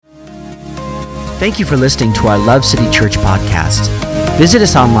Thank you for listening to our Love City Church podcast. Visit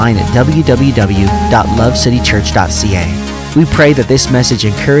us online at www.lovecitychurch.ca. We pray that this message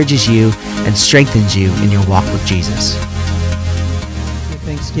encourages you and strengthens you in your walk with Jesus.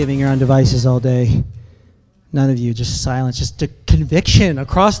 Thanksgiving, you're on devices all day. None of you, just silence, just a conviction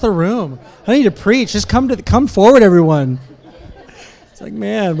across the room. I don't need to preach. Just come forward, everyone. It's like,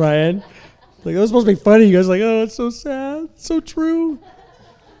 man, Brian, like, it was supposed to be funny. You guys are like, oh, it's so sad, it's so true.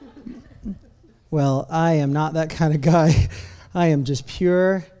 Well, I am not that kind of guy. I am just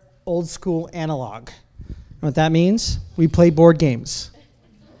pure, old school analog. You know what that means? We play board games.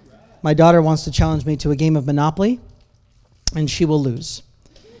 My daughter wants to challenge me to a game of Monopoly, and she will lose.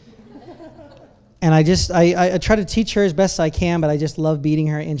 And I try to teach her as best I can, but I just love beating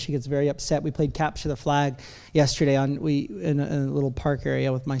her, and she gets very upset. We played Capture the Flag yesterday in a little park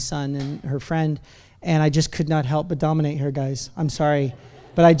area with my son and her friend, and I just could not help but dominate her, guys. I'm sorry,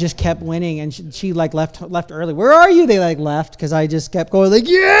 but I just kept winning, and she like left early. Where are you? They like left because I just kept going like,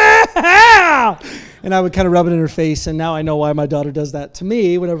 yeah! And I would kind of rub it in her face, and now I know why my daughter does that to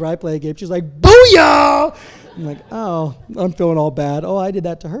me whenever I play a game. She's like, booyah! I'm like, oh, I'm feeling all bad. Oh, I did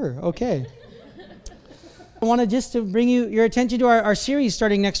that to her. Okay. I wanted just to bring your attention to our series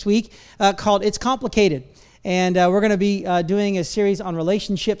starting next week called It's Complicated. And we're going to be doing a series on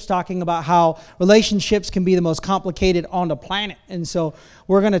relationships, talking about how relationships can be the most complicated on the planet. And so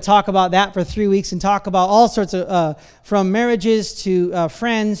we're going to talk about that for 3 weeks and talk about all sorts of, from marriages to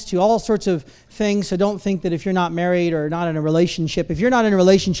friends to all sorts of things. So don't think that if you're not married or not in a relationship, if you're not in a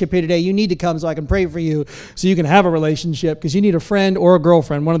relationship here today, you need to come so I can pray for you so you can have a relationship, because you need a friend or a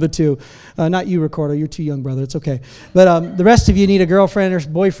girlfriend, one of the two. Not you, Ricardo. You're too young, brother. It's okay. But the rest of you need a girlfriend or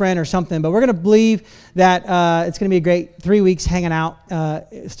boyfriend or something. But we're going to believe that it's going to be a great 3 weeks hanging out,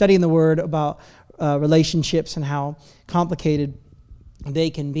 studying the Word about relationships and how complicated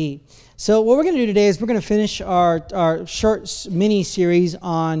they can be. So what we're going to do today is we're going to finish our short mini-series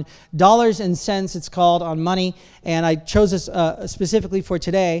on dollars and cents. It's called On Money. And I chose this specifically for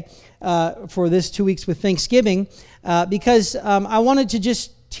today, for this 2 weeks with Thanksgiving, because I wanted to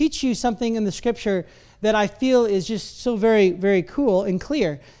just teach you something in the Scripture that I feel is just so very, very cool and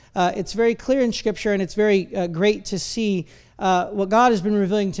clear. It's very clear in Scripture, and it's very great to see what God has been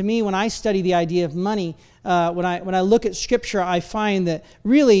revealing to me when I study the idea of money. When I look at Scripture, I find that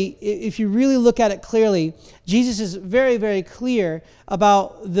really, if you really look at it clearly, Jesus is very, very clear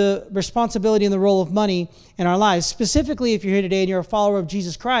about the responsibility and the role of money in our lives. Specifically, if you're here today and you're a follower of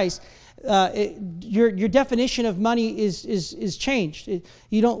Jesus Christ, your definition of money is changed.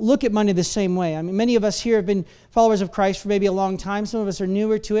 You don't look at money the same way. I mean, many of us here have been followers of Christ for maybe a long time. Some of us are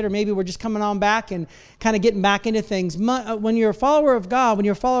newer to it, or maybe we're just coming on back and kind of getting back into things. When you're a follower of God, when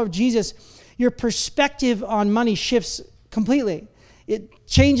you're a follower of Jesus, your perspective on money shifts completely. It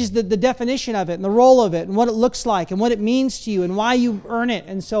changes the definition of it and the role of it and what it looks like and what it means to you and why you earn it.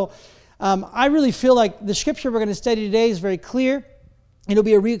 And so I really feel like the Scripture we're going to study today is very clear. It'll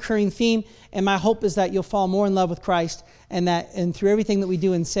be a recurring theme, and my hope is that you'll fall more in love with Christ, and through everything that we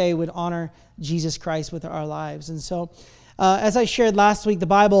do and say would honor Jesus Christ with our lives. And so, as I shared last week, the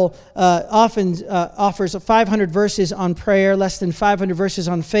Bible often offers 500 verses on prayer, less than 500 verses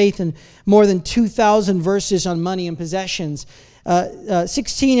on faith, and more than 2,000 verses on money and possessions.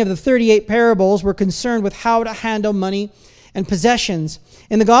 16 of the 38 parables were concerned with how to handle money and possessions.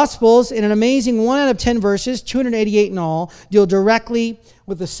 In the Gospels, in an amazing 1 out of 10 verses, 288 in all, deal directly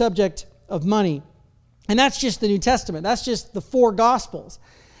with the subject of money. And that's just the New Testament. That's just the 4 Gospels.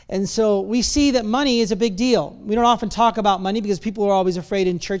 And so we see that money is a big deal. We don't often talk about money because people are always afraid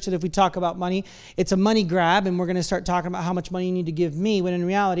in church that if we talk about money, it's a money grab, and we're going to start talking about how much money you need to give me, when in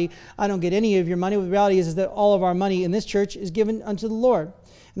reality, I don't get any of your money. The reality is that all of our money in this church is given unto the Lord.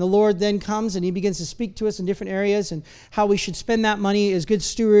 And the Lord then comes and He begins to speak to us in different areas and how we should spend that money as good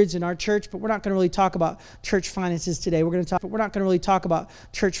stewards in our church. But we're not going to really talk about church finances today. We're not going to really talk about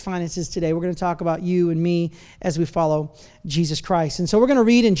church finances today. We're going to talk about you and me as we follow Jesus Christ. And so we're going to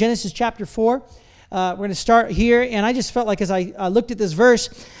read in Genesis chapter 4. We're going to start here, and I just felt like as I looked at this verse,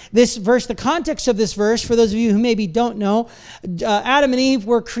 the context of this verse, for those of you who maybe don't know, Adam and Eve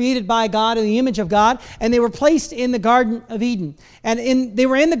were created by God in the image of God, and they were placed in the Garden of Eden. And they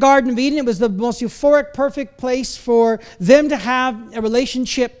were in the Garden of Eden. It was the most euphoric, perfect place for them to have a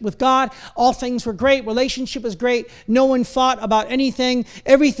relationship with God. All things were great. Relationship was great. No one fought about anything.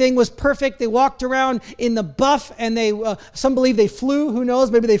 Everything was perfect. They walked around in the buff, and some believe they flew. Who knows?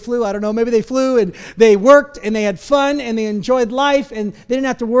 Maybe they flew. I don't know. Maybe they flew, and they worked and they had fun and they enjoyed life and they didn't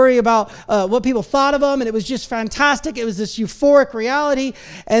have to worry about what people thought of them. And it was just fantastic. It was this euphoric reality.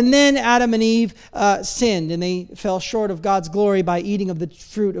 And then Adam and Eve sinned and they fell short of God's glory by eating of the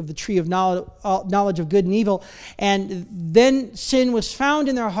fruit of the tree of knowledge of good and evil. And then sin was found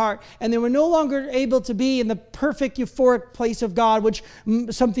in their heart and they were no longer able to be in the perfect euphoric place of God, which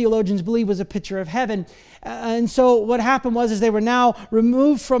some theologians believe was a picture of heaven. And so what happened was they were now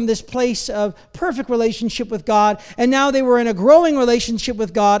removed from this place of perfect relationship with God, and now they were in a growing relationship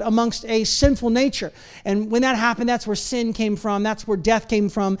with God amongst a sinful nature. And when that happened, that's where sin came from. That's where death came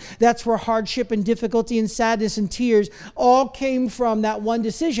from. That's where hardship and difficulty and sadness and tears all came from that one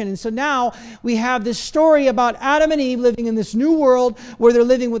decision. And so now we have this story about Adam and Eve living in this new world where they're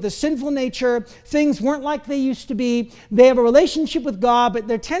living with a sinful nature. Things weren't like they used to be. They have a relationship with God, but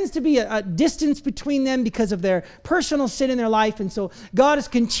there tends to be a distance between them because of their personal sin in their life. And so God is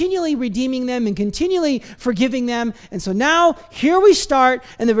continually redeeming them and continually forgiving them. And so now here we start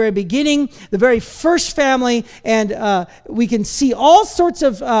in the very beginning, the very first family, and we can see all sorts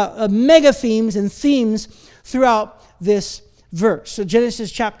of mega themes and themes throughout this verse. So Genesis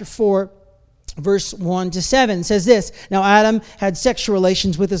chapter 4, verse 1 to 7 says this. Now Adam had sexual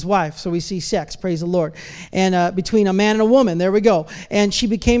relations with his wife. So we see sex, praise the Lord. And between a man and a woman, there we go. And she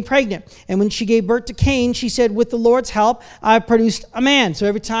became pregnant. And when she gave birth to Cain, she said, with the Lord's help, I produced a man. So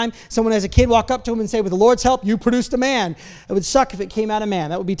every time someone has a kid, walk up to him and say, with the Lord's help, you produced a man. It would suck if it came out a man.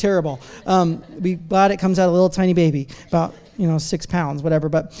 That would be terrible. Be glad it comes out a little tiny baby, about 6 pounds, whatever.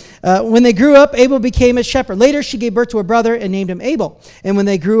 But when they grew up, Abel became a shepherd. Later, she gave birth to a brother and named him Abel. And when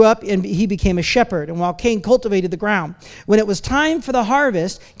they grew up, and he became a shepherd. And while Cain cultivated the ground, when it was time for the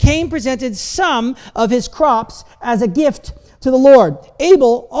harvest, Cain presented some of his crops as a gift to the Lord.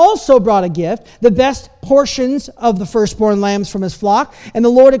 Abel also brought a gift, the best portions of the firstborn lambs from his flock. And the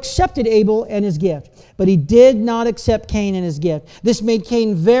Lord accepted Abel and his gift. But he did not accept Cain and his gift. This made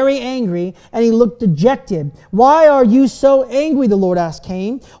Cain very angry, and he looked dejected. Why are you so angry, the Lord asked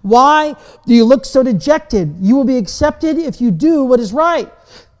Cain. Why do you look so dejected? You will be accepted if you do what is right.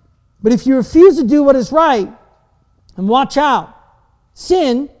 But if you refuse to do what is right, and watch out,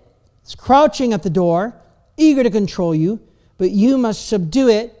 sin is crouching at the door, eager to control you, but you must subdue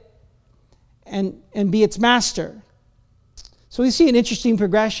it and be its master. So we see an interesting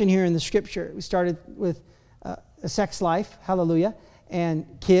progression here in the scripture. We started with a sex life, hallelujah, and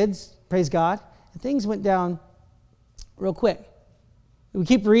kids, praise God, and things went down real quick. If we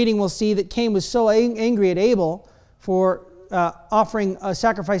keep reading, we'll see that Cain was so angry at Abel for offering a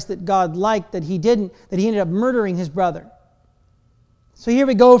sacrifice that God liked that he didn't, that he ended up murdering his brother. So here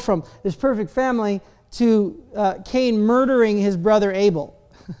we go from this perfect family to Cain murdering his brother Abel.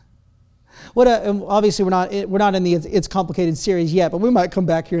 Obviously, we're not in the It's Complicated series yet, but we might come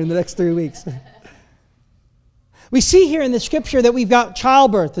back here in the next 3 weeks. We see here in the scripture that we've got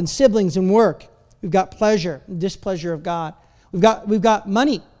childbirth and siblings and work. We've got pleasure and displeasure of God. We've got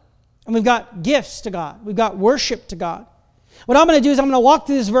money, and we've got gifts to God. We've got worship to God. What I'm going to do is I'm going to walk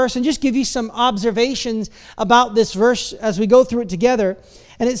through this verse and just give you some observations about this verse as we go through it together.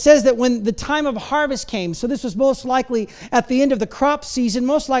 And it says that when the time of harvest came, so this was most likely at the end of the crop season,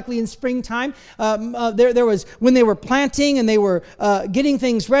 most likely in springtime. There was when they were planting and they were getting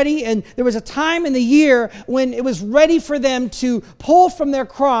things ready, and there was a time in the year when it was ready for them to pull from their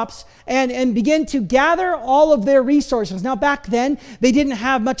crops and begin to gather all of their resources. Now back then, they didn't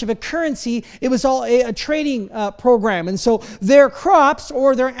have much of a currency. It was all a trading program. And so their crops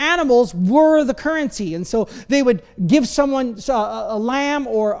or their animals were the currency. And so they would give someone a lamb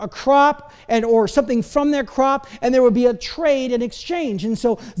or a crop or something from their crop, and there would be a trade and exchange. And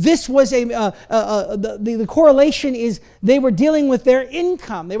so this was the correlation is they were dealing with their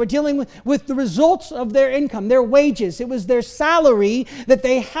income. They were dealing with the results of their income, their wages. It was their salary that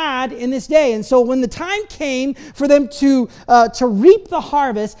they had in this day. And so when the time came for them to reap the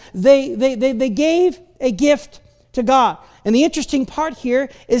harvest, they gave a gift to God. And the interesting part here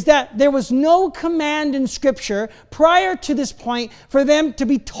is that there was no command in Scripture prior to this point for them to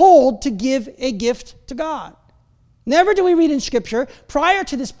be told to give a gift to God. Never do we read in Scripture, prior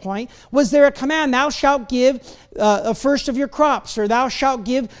to this point, was there a command, thou shalt give a first of your crops, or thou shalt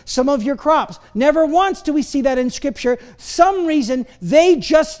give some of your crops. Never once do we see that in Scripture. Some reason they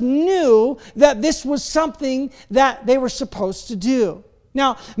just knew that this was something that they were supposed to do.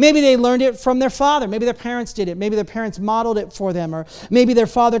 Now, maybe they learned it from their father. Maybe their parents did it. Maybe their parents modeled it for them. Or maybe their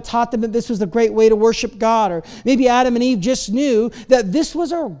father taught them that this was a great way to worship God. Or maybe Adam and Eve just knew that this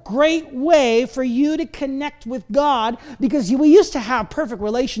was a great way for you to connect with God, because we used to have perfect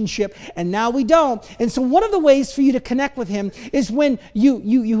relationship and now we don't. And so one of the ways for you to connect with Him is when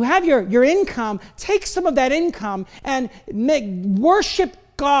you have your income, take some of that income and worship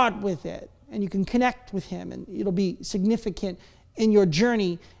God with it. And you can connect with Him, and it'll be significant in your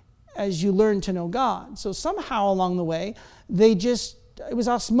journey as you learn to know God. So somehow along the way, it was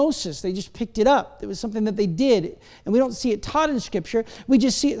osmosis. They just picked it up. It was something that they did. And we don't see it taught in Scripture. We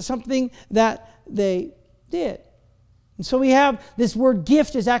just see it something that they did. And so we have this word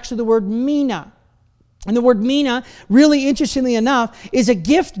gift is actually the word mina. And the word mina, really interestingly enough, is a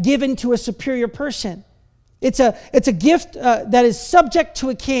gift given to a superior person. It's a gift that is subject to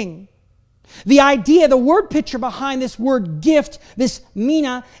a king. The idea, the word picture behind this word gift, this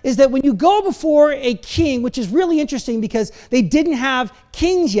mina, is that when you go before a king, which is really interesting because they didn't have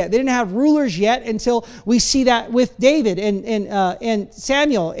kings yet. They didn't have rulers yet until we see that with David and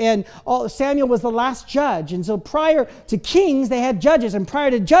Samuel. And Samuel was the last judge. And so prior to kings, they had judges. And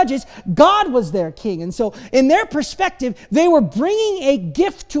prior to judges, God was their king. And so in their perspective, they were bringing a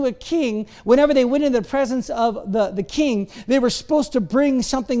gift to a king. Whenever they went into the presence of the king, they were supposed to bring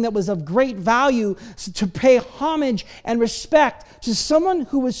something that was of great value, to pay homage and respect to someone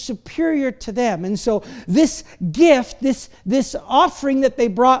who was superior to them. And so this gift, this offering that they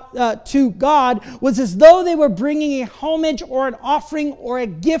brought to God, was as though they were bringing a homage or an offering or a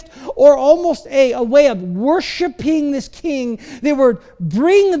gift or almost a way of worshiping this king. They would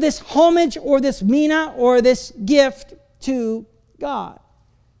bring this homage or this mina or this gift to God.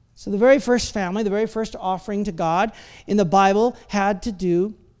 So the very first family, the very first offering to God in the Bible had to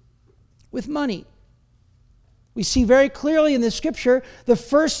do with money. We see very clearly in the Scripture the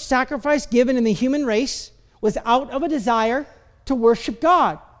first sacrifice given in the human race was out of a desire to worship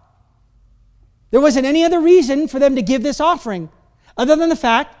God. There wasn't any other reason for them to give this offering other than the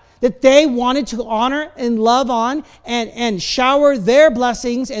fact that they wanted to honor and love on and shower their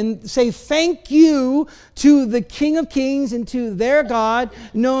blessings and say thank you to the King of Kings and to their God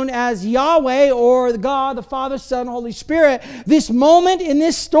known as Yahweh, or the God, the Father, Son, Holy Spirit. This moment in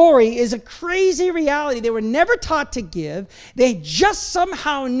this story is a crazy reality. They were never taught to give. They just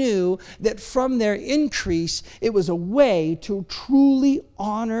somehow knew that from their increase, it was a way to truly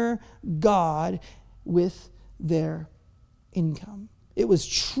honor God with their income. It was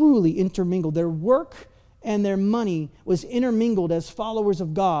truly intermingled. Their work and their money was intermingled as followers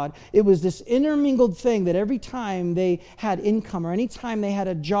of God. It was this intermingled thing that every time they had income or any time they had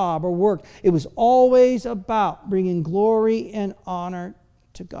a job or work, it was always about bringing glory and honor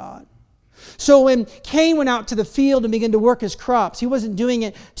to God. So when Cain went out to the field and began to work his crops, he wasn't doing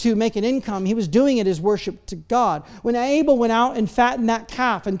it to make an income. He was doing it as worship to God. When Abel went out and fattened that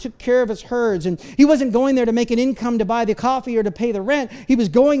calf and took care of his herds, and he wasn't going there to make an income to buy the coffee or to pay the rent. He was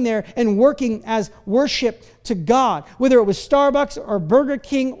going there and working as worship to God. Whether it was Starbucks or Burger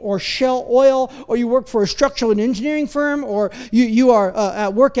King or Shell Oil, or you work for a structural and engineering firm, or you are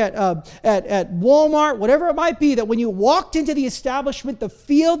at work at Walmart, whatever it might be, that when you walked into the establishment, the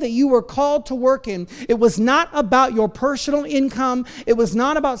field that you were called to work in, it was not about your personal income. It was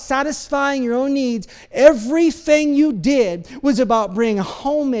not about satisfying your own needs. Everything you did was about bringing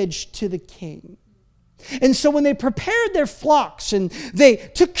homage to the King. And so when they prepared their flocks and they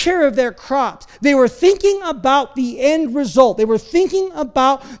took care of their crops, they were thinking about the end result. They were thinking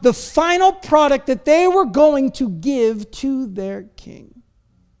about the final product that they were going to give to their King.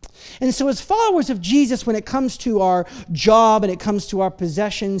 And so as followers of Jesus, when it comes to our job and it comes to our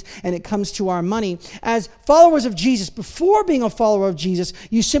possessions and it comes to our money, as followers of Jesus, before being a follower of Jesus,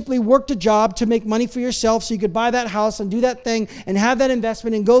 you simply worked a job to make money for yourself so you could buy that house and do that thing and have that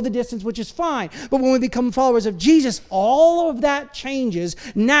investment and go the distance, which is fine. But when we become followers of Jesus, all of that changes.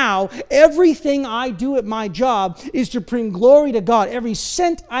 Now, everything I do at my job is to bring glory to God. Every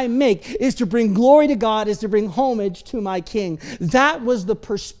cent I make is to bring glory to God, is to bring homage to my King. That was the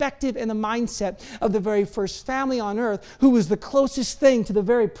perspective and the mindset of the very first family on earth, who was the closest thing to the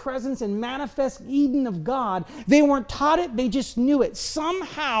very presence and manifest Eden of God. They weren't taught it, they just knew it.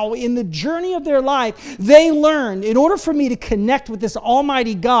 Somehow in the journey of their life, they learned, in order for me to connect with this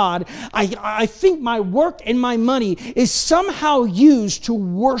almighty God, I think my work and my money is somehow used to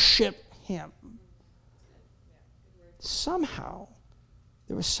worship Him. Somehow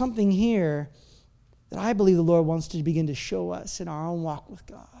there was something here that I believe the Lord wants to begin to show us in our own walk with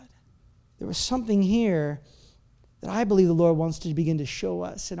God. There was something here that I believe the Lord wants to begin to show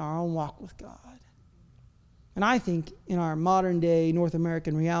us in our own walk with God. And I think in our modern day North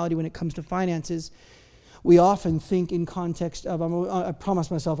American reality when it comes to finances, we often think in context of, I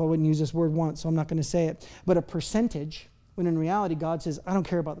promised myself I wouldn't use this word once, so I'm not going to say it, but a percentage, when in reality God says, I don't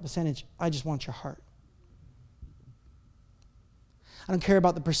care about the percentage, I just want your heart. I don't care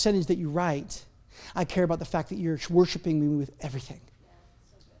about the percentage that you write. I care about the fact that you're worshiping me with everything.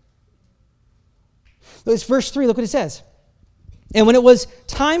 It's verse 3, look what it says. And when it was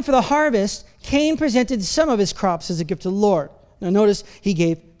time for the harvest, Cain presented some of his crops as a gift to the Lord. Now notice, he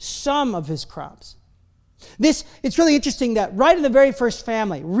gave some of his crops. It's really interesting that right in the very first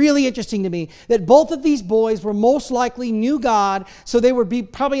family, really interesting to me, that both of these boys were most likely knew God, so they would be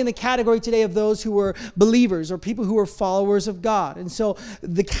probably in the category today of those who were believers or people who were followers of God. And so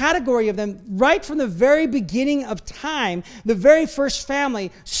the category of them, right from the very beginning of time, the very first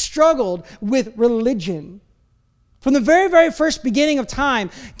family struggled with religion. From the very, very first beginning of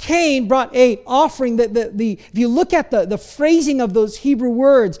time, Cain brought an offering that if you look at the phrasing of those Hebrew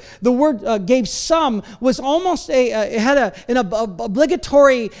words, the word gave some was almost it had an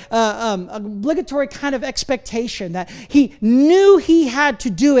obligatory kind of expectation that he knew he had to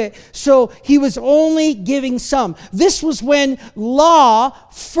do it, so he was only giving some. This was when law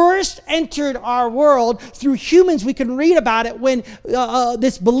first entered our world through humans. We can read about it when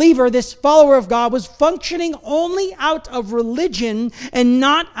this believer, this follower of God, was functioning only out of religion and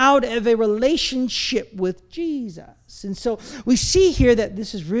not out of a relationship with Jesus. And so we see here that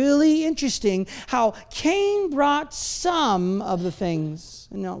this is really interesting how Cain brought some of the things.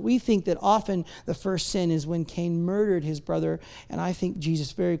 Now, we think that often the first sin is when Cain murdered his brother, and I think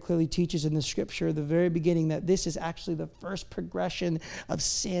Jesus very clearly teaches in the scripture, the very beginning, that this is actually the first progression of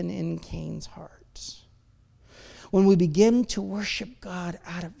sin in Cain's heart. When we begin to worship God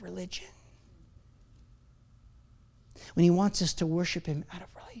out of religion. When he wants us to worship him out of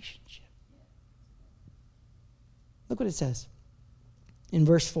relationship. Look what it says in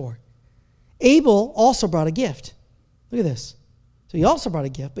verse 4. Abel also brought a gift. Look at this. So he also brought a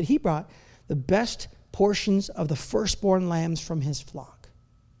gift, but he brought the best portions of the firstborn lambs from his flock.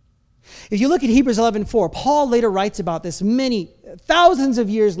 If you look at Hebrews 11:4, Paul later writes about this. Thousands of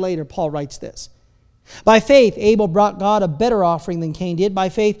years later, Paul writes this. By faith, Abel brought God a better offering than Cain did. By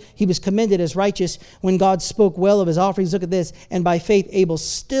faith, he was commended as righteous when God spoke well of his offerings. Look at this. And by faith, Abel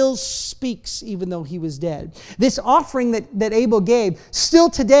still speaks even though he was dead. This offering that Abel gave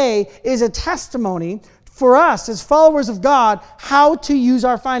still today is a testimony for us as followers of God how to use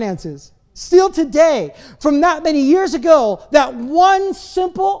our finances. Still today, from that many years ago, that one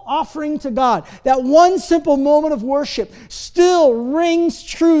simple offering to God, that one simple moment of worship still rings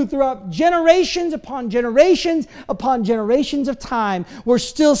true throughout generations upon generations upon generations of time. We're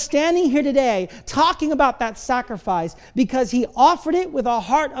still standing here today talking about that sacrifice because he offered it with a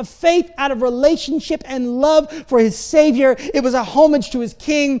heart of faith out of relationship and love for his Savior. It was a homage to his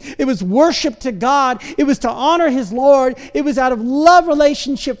King. It was worship to God. It was to honor his Lord. It was out of love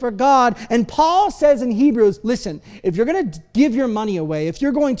relationship for God. And Paul says in Hebrews, listen, if you're going to give your money away, if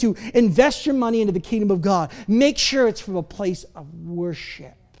you're going to invest your money into the kingdom of God, make sure it's from a place of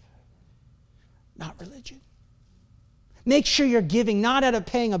worship, not religion. Make sure you're giving not out of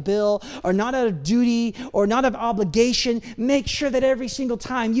paying a bill or not out of duty or not of obligation. Make sure that every single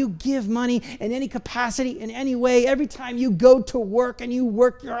time you give money in any capacity, in any way, every time you go to work and you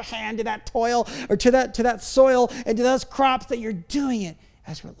work your hand to that toil or to that soil and to those crops, that you're doing it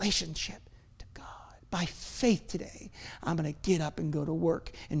as relationship to God. By faith today, I'm going to get up and go to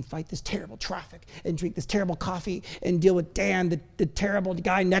work and fight this terrible traffic and drink this terrible coffee and deal with Dan, the terrible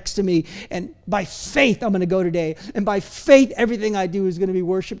guy next to me. And by faith, I'm going to go today. And by faith, everything I do is going to be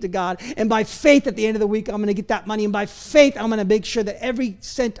worship to God. And by faith, at the end of the week, I'm going to get that money. And by faith, I'm going to make sure that every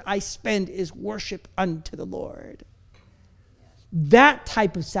cent I spend is worship unto the Lord. That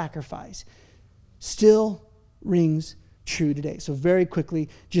type of sacrifice still rings true today. So very quickly,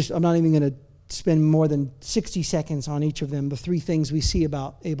 I'm not even going to spend more than 60 seconds on each of them. The three things we see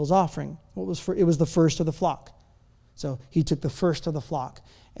about Abel's offering. It was the first of the flock. So he took the first of the flock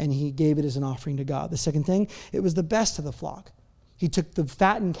and he gave it as an offering to God. The second thing, it was the best of the flock. He took the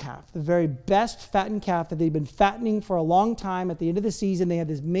fattened calf, the very best fattened calf that they'd been fattening for a long time. At the end of the season, they had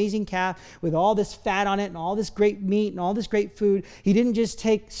this amazing calf with all this fat on it and all this great meat and all this great food. He didn't just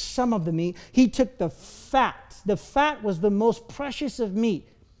take some of the meat. He took the fat. The fat was the most precious of meat.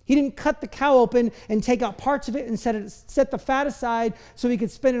 He didn't cut the cow open and take out parts of it and set the fat aside so he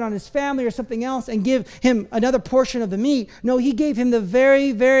could spend it on his family or something else and give him another portion of the meat. No, he gave him the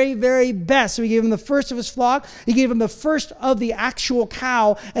very, very, very best. So he gave him the first of his flock. He gave him the first of the actual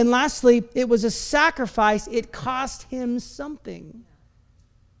cow. And lastly, it was a sacrifice. It cost him something.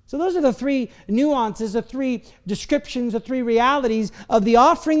 So those are the three nuances, the three descriptions, the three realities of the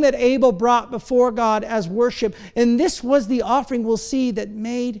offering that Abel brought before God as worship. And this was the offering, we'll see, that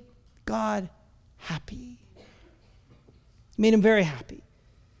made God happy. Made him very happy.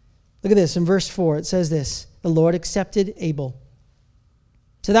 Look at this in verse 4. It says this, the Lord accepted Abel.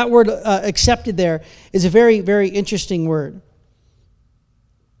 So that word accepted there is a very, very interesting word.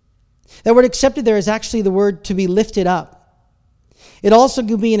 That word accepted there is actually the word to be lifted up. It also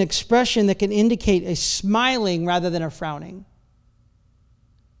could be an expression that can indicate a smiling rather than a frowning.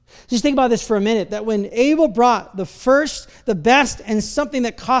 Just think about this for a minute, that when Abel brought the first, the best, and something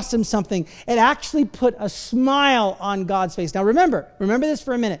that cost him something, it actually put a smile on God's face. Now remember this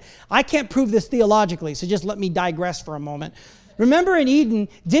for a minute. I can't prove this theologically, so just let me digress for a moment. Remember in Eden,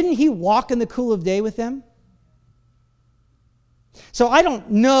 didn't he walk in the cool of day with them? So I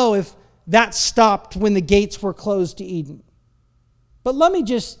don't know if that stopped when the gates were closed to Eden. But let me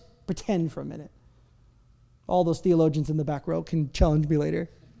just pretend for a minute. All those theologians in the back row can challenge me later.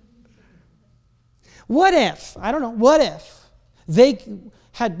 What if they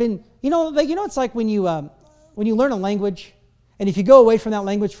had been, it's like when you learn a language, and if you go away from that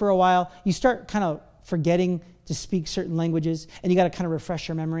language for a while, you start kind of forgetting to speak certain languages, and you got to kind of refresh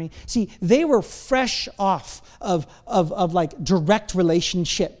your memory. See, they were fresh off of like direct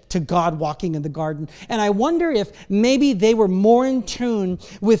relationship to God walking in the garden. And I wonder if maybe they were more in tune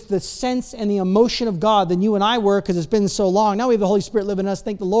with the sense and the emotion of God than you and I were, because it's been so long. Now we have the Holy Spirit living in us,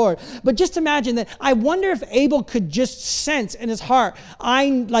 thank the Lord. But just imagine that. I wonder if Abel could just sense in his heart,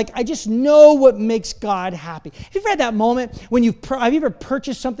 I just know what makes God happy. Have you ever had that moment when have you ever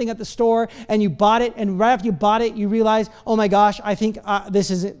purchased something at the store and you bought it, and right after you bought it, you realize, oh my gosh, I think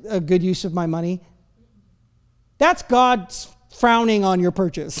this isn't a good use of my money? That's God frowning on your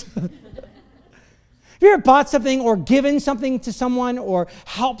purchase. Have you ever bought something or given something to someone or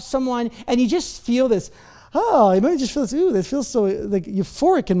helped someone, and you just feel this, you might just feel this, this feels so like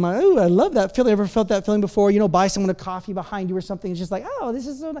euphoric in my, I love that feeling. Ever felt that feeling before? Buy someone a coffee behind you or something. It's just like, this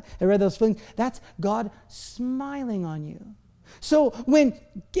is so nice. I read those feelings. That's God smiling on you. So when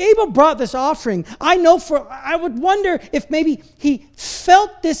Abel brought this offering, I would wonder if maybe he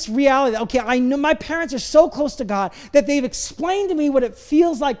felt this reality. Okay, I know my parents are so close to God that they've explained to me what it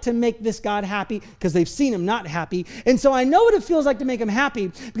feels like to make this God happy, because they've seen him not happy. And so I know what it feels like to make him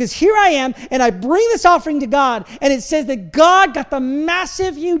happy, because here I am, and I bring this offering to God, and it says that God got the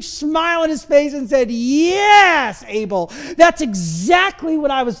massive, huge smile on his face and said, yes, Abel, that's exactly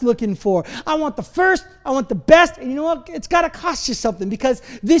what I was looking for. I want the first, I want the best, and you know what? It's got to cost you something, because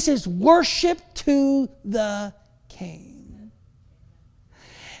this is worship to the King.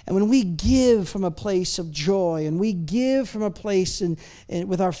 And when we give from a place of joy, and we give from a place and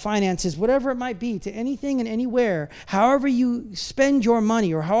with our finances, whatever it might be, to anything and anywhere, however you spend your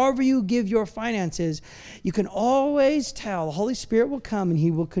money or however you give your finances, you can always tell the Holy Spirit will come and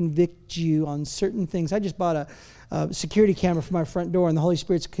he will convict you on certain things. I just bought a security camera for my front door, and the Holy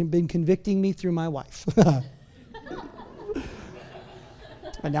Spirit's been convicting me through my wife.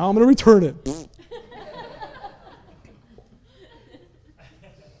 And now I'm going to return it.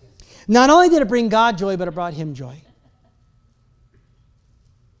 Not only did it bring God joy, but it brought him joy.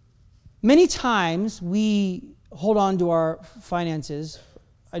 Many times we hold on to our finances,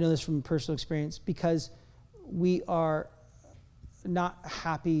 I know this from personal experience, because we are not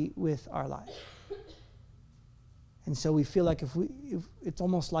happy with our life. And so we feel like if it's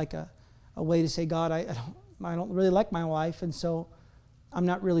almost like a way to say, God, I don't really like my life, and so I'm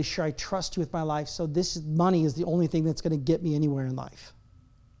not really sure I trust you with my life, so this money is the only thing that's going to get me anywhere in life.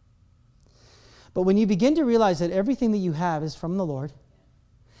 But when you begin to realize that everything that you have is from the Lord,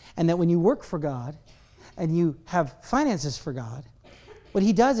 and that when you work for God and you have finances for God, what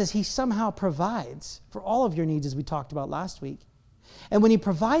he does is he somehow provides for all of your needs, as we talked about last week. And when he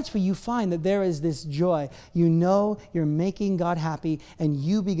provides for you, you find that there is this joy. You know you're making God happy, and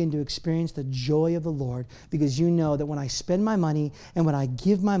you begin to experience the joy of the Lord, because you know that when I spend my money and when I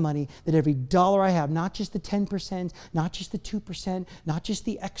give my money, that every dollar I have, not just the 10%, not just the 2%, not just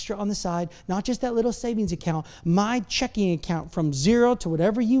the extra on the side, not just that little savings account, my checking account from zero to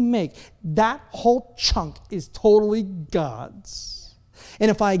whatever you make, that whole chunk is totally God's.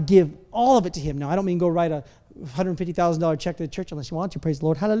 And if I give all of it to him, now I don't mean go write a $150,000 check to the church unless you want to, praise the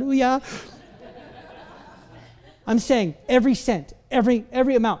Lord, hallelujah. I'm saying every cent, every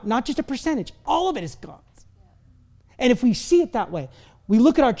amount, not just a percentage, all of it is God's. And if we see it that way, we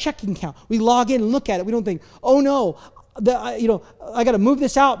look at our checking account, we log in and look at it, we don't think, oh no, I got to move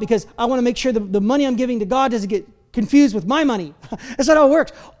this out because I want to make sure the money I'm giving to God doesn't get confused with my money. That's not how it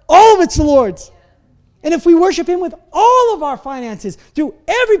works. All of it's the Lord's. And if we worship Him with all of our finances, through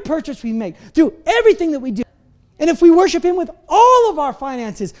every purchase we make, through everything that we do, and if we worship Him with all of our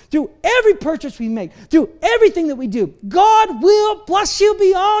finances, through every purchase we make, through everything that we do, God will bless you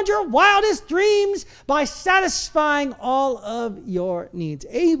beyond your wildest dreams by satisfying all of your needs.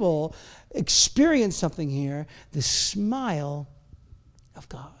 Abel experienced something here, the smile of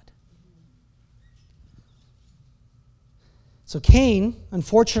God. So Cain,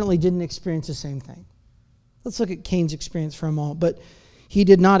 unfortunately, didn't experience the same thing. Let's look at Cain's experience for a moment. But he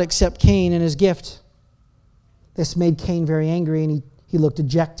did not accept Cain and his gift. This made Cain very angry, and he looked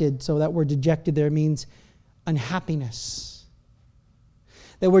dejected. So that word dejected there means unhappiness.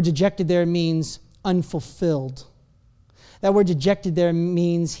 That word dejected there means unfulfilled. That word dejected there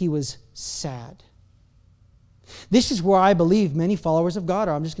means he was sad. This is where I believe many followers of God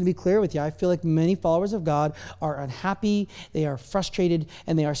are. I'm just going to be clear with you. I feel like many followers of God are unhappy, they are frustrated,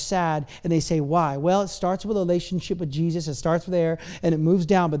 and they are sad. And they say, why? Well, it starts with a relationship with Jesus. It starts there, and it moves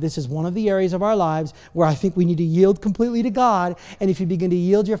down. But this is one of the areas of our lives where I think we need to yield completely to God. And if you begin to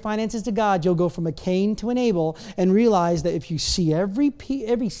yield your finances to God, you'll go from a Cain to an Abel and realize that if you see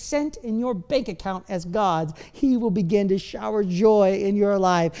every cent in your bank account as God's, He will begin to shower joy in your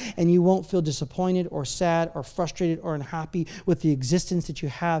life, and you won't feel disappointed or sad or frustrated or unhappy with the existence that you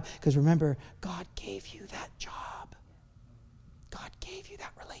have. Because remember, God gave you that job. God gave you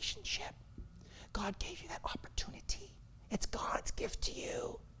that relationship. God gave you that opportunity. It's God's gift to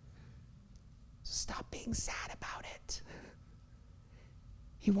you. So stop being sad about it.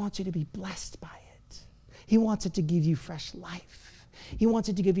 He wants you to be blessed by it. He wants it to give you fresh life. He wants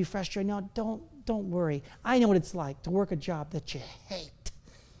it to give you fresh joy. Now, don't worry. I know what it's like to work a job that you hate.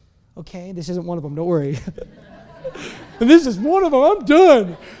 Okay? This isn't one of them. Don't worry. And this is one of them. I'm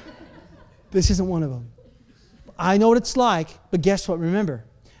done. This isn't one of them. I know what it's like, but guess what? Remember,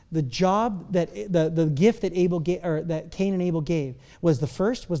 the job that the gift that Abel gave, or that Cain and Abel gave, was the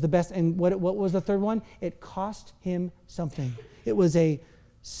first, was the best, and what was the third one? It cost him something. It was a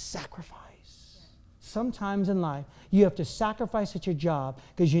sacrifice. Sometimes in life, you have to sacrifice at your job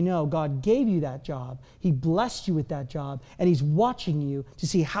because you know God gave you that job. He blessed you with that job, and He's watching you to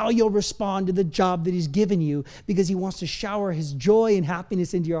see how you'll respond to the job that He's given you, because He wants to shower His joy and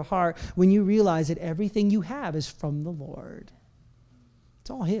happiness into your heart when you realize that everything you have is from the Lord. It's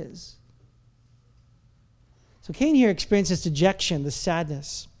all His. So Cain here experiences dejection, the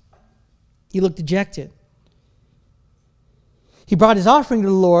sadness. He looked dejected. He brought his offering to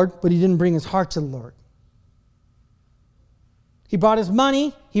the Lord, but he didn't bring his heart to the Lord. He brought his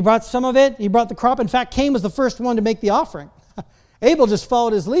money. He brought some of it. He brought the crop. In fact, Cain was the first one to make the offering. Abel just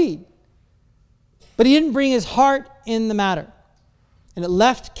followed his lead. But he didn't bring his heart in the matter. And it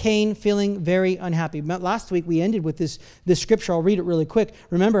left Cain feeling very unhappy. Last week we ended with this scripture. I'll read it really quick.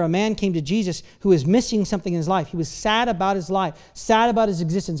 Remember, a man came to Jesus who was missing something in his life. He was sad about his life, sad about his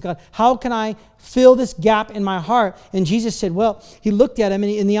existence. God, how can I fill this gap in my heart? And Jesus said, well, He looked at him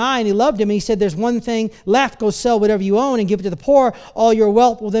in the eye and He loved him. And He said, there's one thing left. Go sell whatever you own and give it to the poor. All your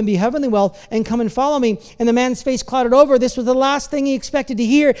wealth will then be heavenly wealth, and come and follow me. And the man's face clouded over. This was the last thing he expected to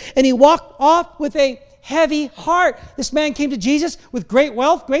hear. And he walked off with a heavy heart. This man came to Jesus with great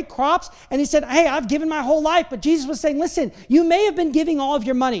wealth, great crops, and he said, hey, I've given my whole life. But Jesus was saying, listen, you may have been giving all of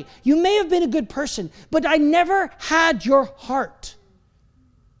your money. You may have been a good person, but I never had your heart.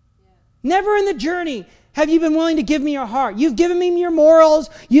 Never in the journey have you been willing to give me your heart. You've given me your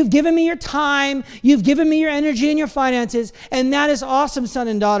morals. You've given me your time. You've given me your energy and your finances. And that is awesome, son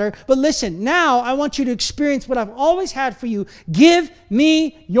and daughter. But listen, now I want you to experience what I've always had for you. Give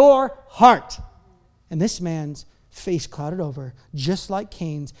me your heart. And this man's face clouded over, just like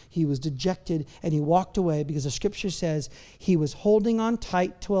Cain's. He was dejected and he walked away because the scripture says he was holding on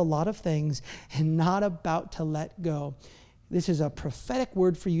tight to a lot of things and not about to let go. This is a prophetic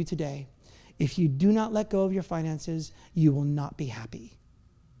word for you today. If you do not let go of your finances, you will not be happy.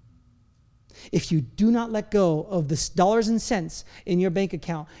 If you do not let go of the dollars and cents in your bank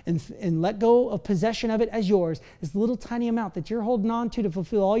account and let go of possession of it as yours, this little tiny amount that you're holding on to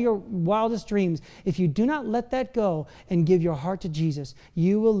fulfill all your wildest dreams, if you do not let that go and give your heart to Jesus,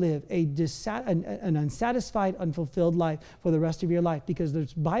 you will live an unsatisfied, unfulfilled life for the rest of your life, because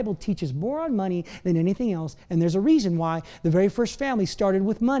the Bible teaches more on money than anything else. And there's a reason why the very first family started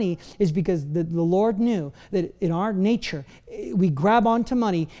with money, is because the Lord knew that in our nature, we grab onto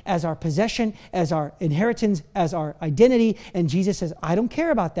money as our possession, as our inheritance, as our identity. And Jesus says, I don't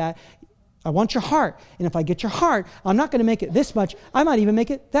care about that. I want your heart. And if I get your heart, I'm not going to make it this much. I might even make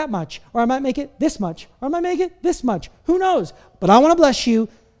it that much. Or I might make it this much. Or I might make it this much. Who knows? But I want to bless you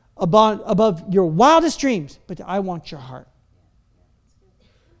above your wildest dreams. But I want your heart.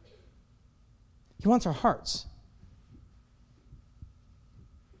 He wants our hearts.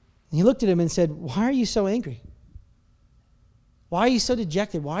 And he looked at him and said, why are you so angry? Why are you so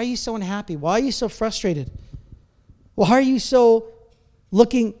dejected? Why are you so unhappy? Why are you so frustrated? Why are you so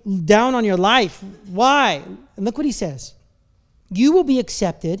looking down on your life? Why? And look what he says. You will be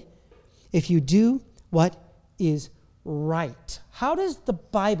accepted if you do what is right. How does the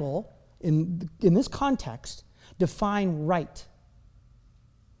Bible, in this context, define right?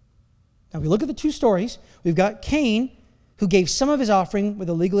 Now we look at the two stories. We've got Cain, who gave some of his offering with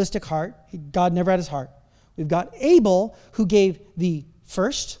a legalistic heart. God never had his heart. We've got Abel, who gave the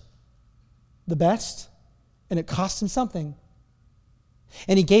first, the best, and it cost him something.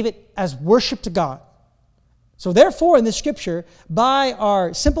 And he gave it as worship to God. So therefore, in this scripture, by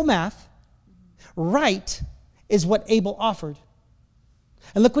our simple math, right is what Abel offered.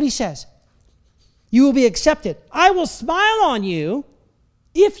 And look what he says. You will be accepted. I will smile on you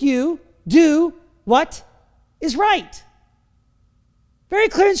if you do what is right. Very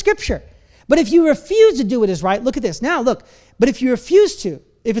clear in scripture. But if you refuse to do what is right, look at this. Now look, but if you refuse to,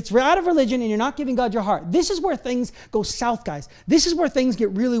 if it's out of religion and you're not giving God your heart, this is where things go south, guys. This is where things get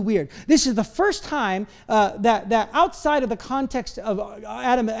really weird. This is the first time that outside of the context of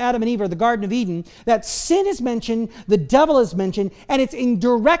Adam and Eve or the Garden of Eden, that sin is mentioned, the devil is mentioned, and it's in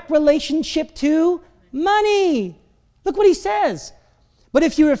direct relationship to money. Look what he says. But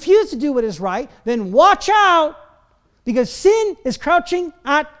if you refuse to do what is right, then watch out, because sin is crouching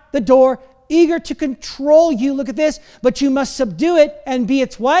at the door, eager to control you. Look at this. But you must subdue it and be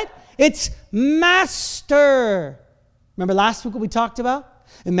its what? Its master. Remember last week what we talked about?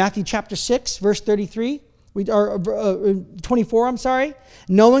 In Matthew chapter 6, verse 33, 24, I'm sorry.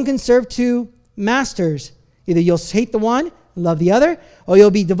 No one can serve two masters. Either you'll hate the one, love the other, or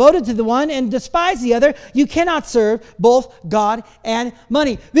you'll be devoted to the one and despise the other. You cannot serve both God and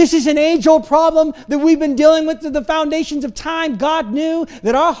money. This is an age-old problem that we've been dealing with to the foundations of time. God knew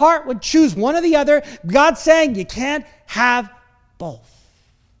that our heart would choose one or the other. God's saying you can't have both.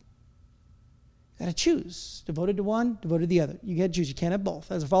 You got to choose. Devoted to one, devoted to the other. You got to choose. You can't have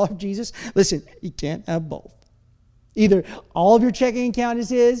both. As a follower of Jesus, listen, you can't have both. Either all of your checking account is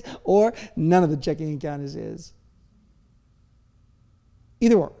his, or none of the checking account is his.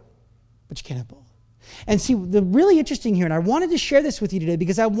 Either or, but you can't have both. And see, the really interesting here, and I wanted to share this with you today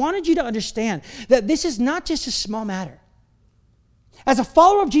because I wanted you to understand that this is not just a small matter. As a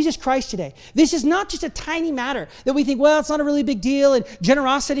follower of Jesus Christ today, this is not just a tiny matter that we think, well, it's not a really big deal, and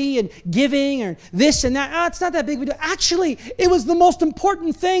generosity and giving or this and that. It's not that big of a deal. Actually, it was the most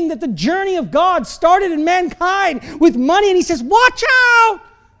important thing that the journey of God started in mankind with money. And he says, watch out.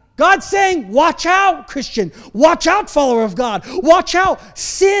 God's saying, watch out, Christian. Watch out, follower of God. Watch out.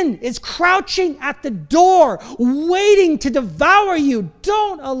 Sin is crouching at the door, waiting to devour you.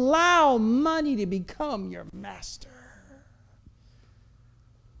 Don't allow money to become your master.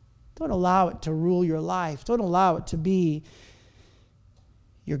 Don't allow it to rule your life. Don't allow it to be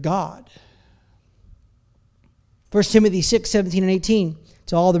your God. 1 Timothy 6, 17 and 18.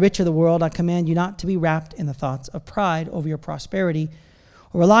 To all the rich of the world, I command you not to be wrapped in the thoughts of pride over your prosperity,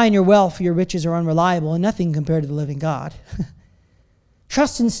 or rely on your wealth, for your riches are unreliable and nothing compared to the living God.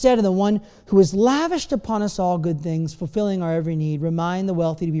 Trust instead in the one who has lavished upon us all good things, fulfilling our every need. Remind the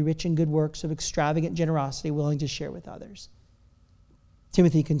wealthy to be rich in good works of extravagant generosity, willing to share with others.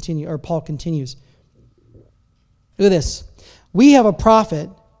 Paul continues. Look at this. We have a prophet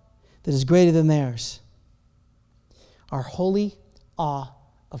that is greater than theirs. Our holy awe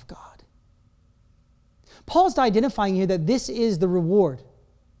of God. Paul's identifying here that this is the reward.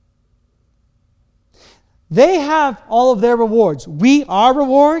 They have all of their rewards. Our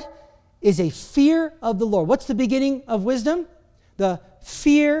reward is a fear of the Lord. What's the beginning of wisdom? The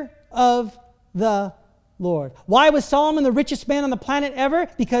fear of the Lord. Why was Solomon the richest man on the planet ever?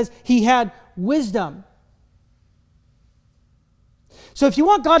 Because he had wisdom. So if you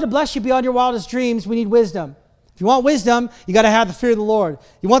want God to bless you beyond your wildest dreams, we need wisdom. If you want wisdom, you got to have the fear of the Lord.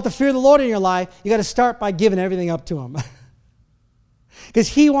 You want the fear of the Lord in your life, you got to start by giving everything up to him. Because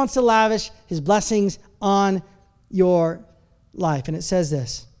he wants to lavish his blessings on your life. And it says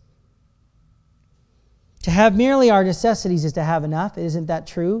this. To have merely our necessities is to have enough. Isn't that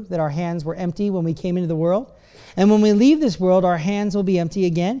true? That our hands were empty when we came into the world? And when we leave this world, our hands will be empty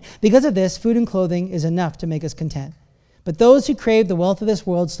again. Because of this, food and clothing is enough to make us content. But those who crave the wealth of this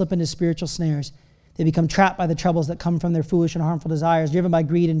world slip into spiritual snares. They become trapped by the troubles that come from their foolish and harmful desires, driven by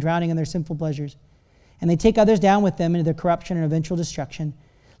greed and drowning in their sinful pleasures. And they take others down with them into their corruption and eventual destruction.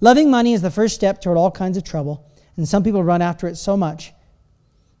 Loving money is the first step toward all kinds of trouble, and some people run after it so much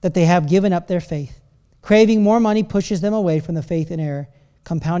that they have given up their faith. Craving more money pushes them away from the faith in error,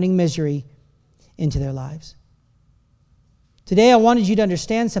 compounding misery into their lives. Today I wanted you to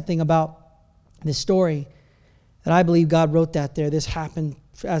understand something about this story that I believe God wrote that there. This happened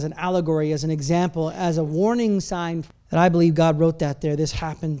as an allegory, as an example, as a warning sign. That I believe God wrote that there. This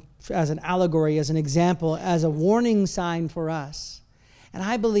happened as an allegory, as an example, as a warning sign for us. And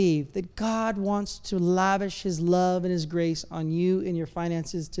I believe that God wants to lavish His love and His grace on you and your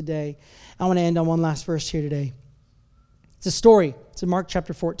finances today. I want to end on one last verse here today. It's a story. It's in Mark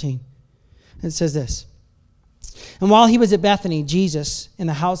chapter 14. And it says this. And while He was at Bethany, Jesus, in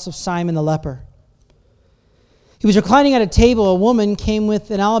the house of Simon the leper, He was reclining at a table. A woman came with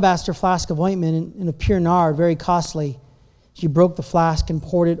an alabaster flask of ointment and of pure nard, very costly. She broke the flask and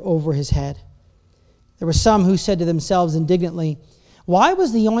poured it over His head. There were some who said to themselves indignantly, "Why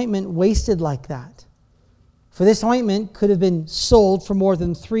was the ointment wasted like that? For this ointment could have been sold for more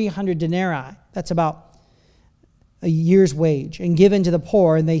than 300 denarii." That's about a year's wage, "and given to the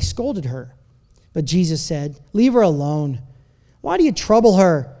poor," and they scolded her. But Jesus said, "Leave her alone. Why do you trouble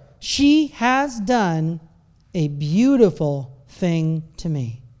her? She has done a beautiful thing to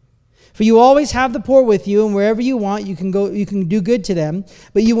me. For you always have the poor with you, and wherever you want, you can do good to them.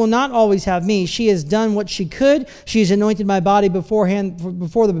 But you will not always have me. She has done what she could. She has anointed my body before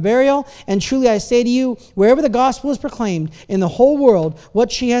the burial. And truly I say to you, wherever the gospel is proclaimed in the whole world,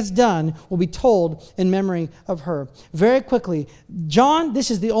 what she has done will be told in memory of her." Very quickly, John,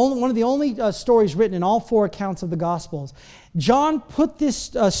 this is one of the only stories written in all 4 accounts of the Gospels. Mark put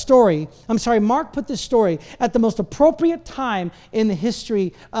this story at the most appropriate time in the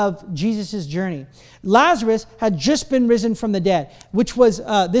history of Jesus' journey. Lazarus had just been risen from the dead, which was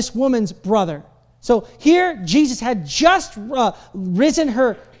this woman's brother. So here, Jesus had just risen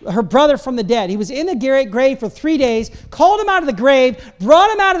her brother from the dead. He was in the grave for 3 days, called him out of the grave,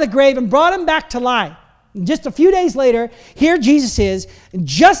 brought him out of the grave, and brought him back to life. Just a few days later, here Jesus is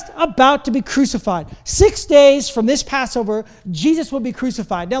just about to be crucified. 6 days from this Passover, Jesus will be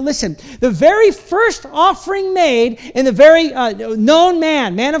crucified. Now listen, the very first offering made in the very known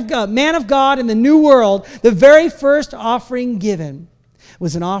man of God in the new world, the very first offering given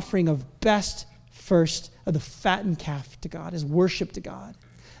was an offering of best first of the fattened calf to God, as worship to God.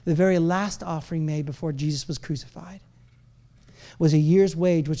 The very last offering made before Jesus was crucified was a year's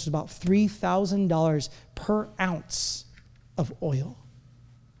wage, which is about $3,000 per ounce of oil.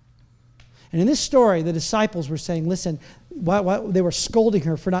 And in this story, the disciples were saying, listen, they were scolding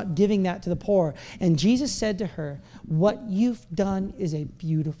her for not giving that to the poor. And Jesus said to her, "What you've done is a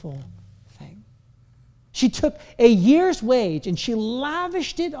beautiful thing." She took a year's wage and she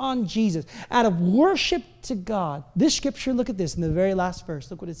lavished it on Jesus out of worship to God. This scripture, look at this in the very last verse.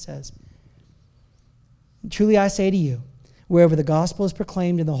 Look what it says. "Truly I say to you, wherever the gospel is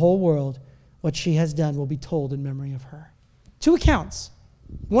proclaimed in the whole world, what she has done will be told in memory of her." 2 accounts.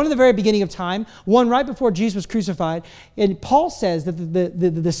 One in the very beginning of time, one right before Jesus was crucified. And Paul says that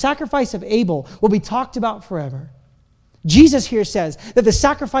the sacrifice of Abel will be talked about forever. Jesus here says that the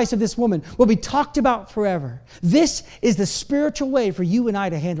sacrifice of this woman will be talked about forever. This is the spiritual way for you and I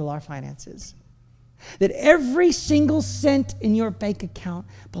to handle our finances. That every single cent in your bank account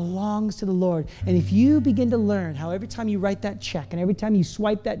belongs to the Lord. And if you begin to learn how every time you write that check, and every time you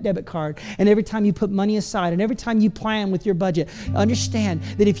swipe that debit card, and every time you put money aside, and every time you plan with your budget, understand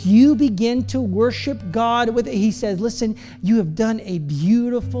that if you begin to worship God with it, He says, listen, you have done a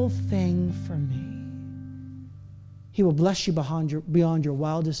beautiful thing for me. He will bless you beyond your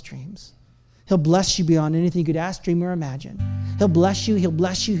wildest dreams. He'll bless you beyond anything you could ask, dream, or imagine. He'll bless you, He'll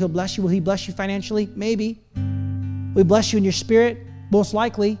bless you, He'll bless you. Will He bless you financially? Maybe. Will He bless you in your spirit? Most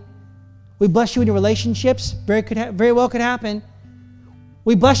likely. Will He bless you in your relationships? Very well could happen.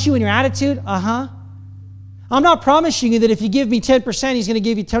 Will He bless you in your attitude? I'm not promising you that if you give me 10%, He's going to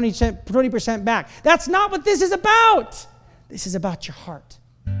give you 20% back. That's not what this is about. This is about your heart.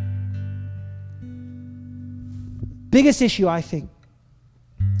 Biggest issue, I think,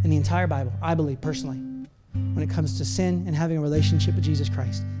 in the entire Bible, I believe personally, when it comes to sin and having a relationship with Jesus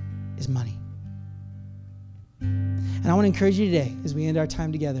Christ, is money. And I want to encourage you today, as we end our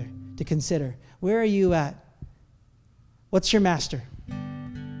time together, to consider, where are you at? What's your master?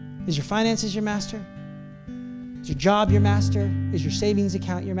 Is your finances your master? Is your job your master? Is your savings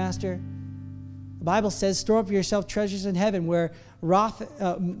account your master? The Bible says, store up for yourself treasures in heaven where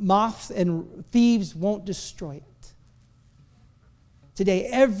moths and thieves won't destroy it. Today,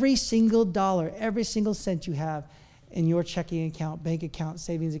 every single dollar, every single cent you have in your checking account, bank account,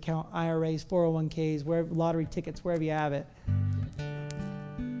 savings account, IRAs, 401ks, wherever, lottery tickets, wherever you have it,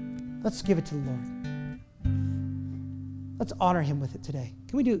 let's give it to the Lord. Let's honor Him with it today.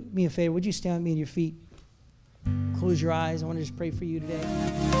 Can we do me a favor? Would you stand with me on your feet? close your eyes. I want to just pray for you today.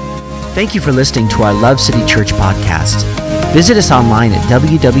 Thank you for listening to our Love City Church podcast. Visit us online at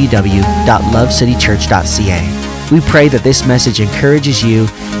www.lovecitychurch.ca. We pray that this message encourages you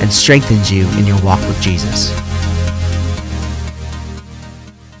and strengthens you in your walk with Jesus.